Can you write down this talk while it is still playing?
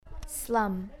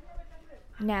Slum.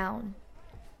 Noun.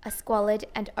 A squalid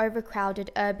and overcrowded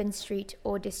urban street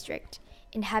or district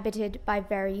inhabited by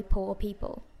very poor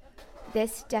people.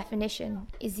 This definition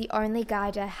is the only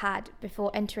guide I had before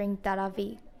entering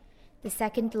Dharavi, the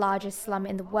second largest slum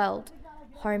in the world,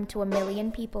 home to 1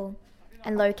 million people,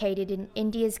 and located in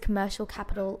India's commercial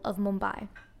capital of Mumbai.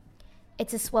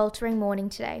 It's a sweltering morning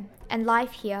today, and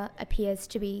life here appears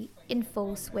to be in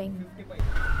full swing.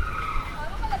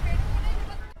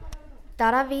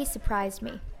 Dharavi surprised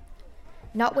me,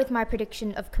 not with my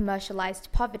prediction of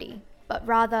commercialized poverty, but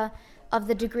rather of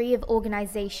the degree of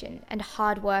organization and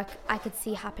hard work I could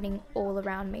see happening all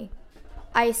around me.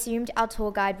 I assumed our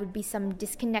tour guide would be some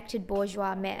disconnected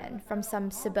bourgeois man from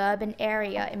some suburban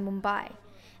area in Mumbai,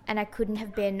 and I couldn't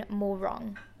have been more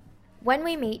wrong. When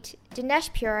we meet,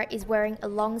 Dinesh Pura is wearing a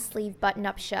long-sleeve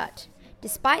button-up shirt,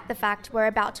 despite the fact we're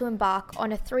about to embark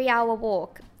on a 3-hour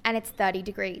walk and it's 30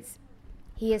 degrees.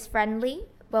 He is friendly,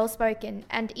 well-spoken,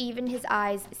 and even his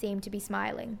eyes seem to be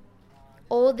smiling.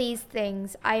 All these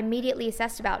things I immediately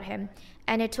assessed about him,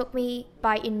 and it took me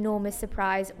by enormous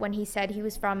surprise when he said he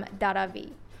was from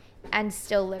Dharavi and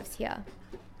still lives here.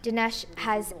 Dinesh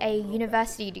has a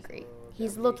university degree.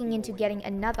 He's looking into getting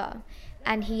another,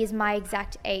 and he is my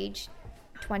exact age,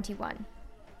 21.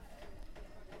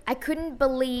 I couldn't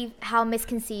believe how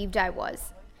misconceived I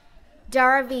was.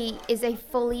 Dharavi is a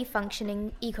fully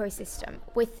functioning ecosystem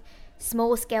with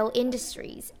small-scale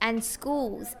industries and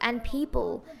schools and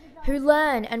people who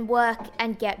learn and work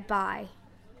and get by.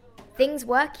 Things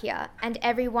work here and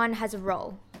everyone has a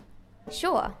role.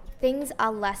 Sure, things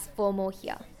are less formal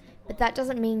here, but that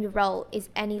doesn't mean your role is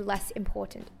any less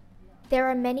important. There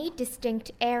are many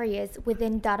distinct areas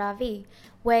within Dharavi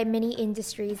where many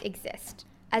industries exist.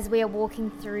 As we are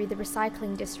walking through the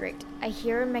recycling district, I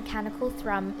hear a mechanical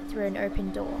thrum through an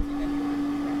open door.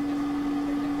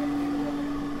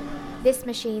 This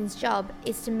machine's job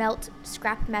is to melt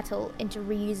scrap metal into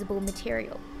reusable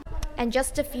material. And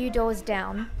just a few doors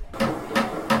down,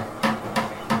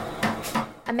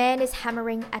 a man is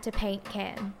hammering at a paint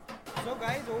can. So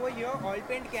guys, over here oil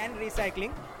paint can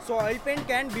recycling. So oil paint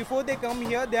can, before they come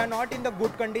here, they are not in the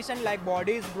good condition, like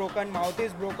body is broken, mouth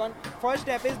is broken. First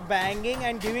step is banging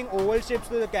and giving oval shapes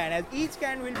to the can, as each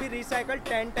can will be recycled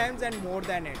 10 times and more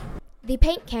than it. The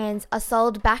paint cans are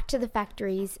sold back to the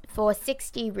factories for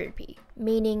 60 rupee,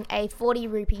 meaning a 40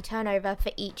 rupee turnover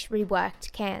for each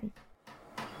reworked can.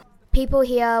 People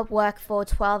here work for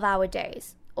 12-hour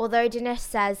days, although Dinesh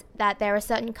says that there are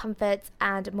certain comforts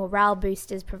and morale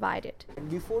boosters provided.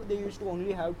 Before they used to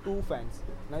only have 2 fans.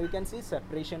 Now you can see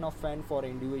separation of fan for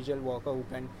individual worker who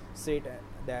can sit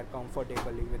there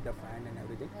comfortably with the fan and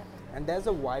everything. And there's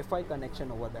a Wi-Fi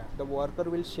connection over there. The worker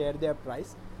will share their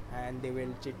price and they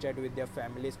will chit-chat with their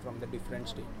families from the different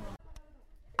states.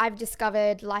 I've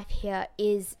discovered life here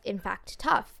is in fact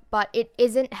tough, but it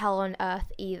isn't hell on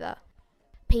earth either.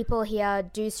 People here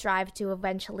do strive to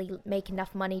eventually make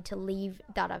enough money to leave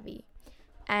Dharavi.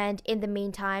 And in the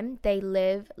meantime, they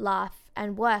live, laugh,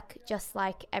 and work just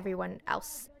like everyone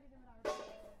else.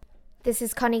 This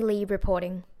is Connie Lee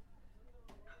reporting.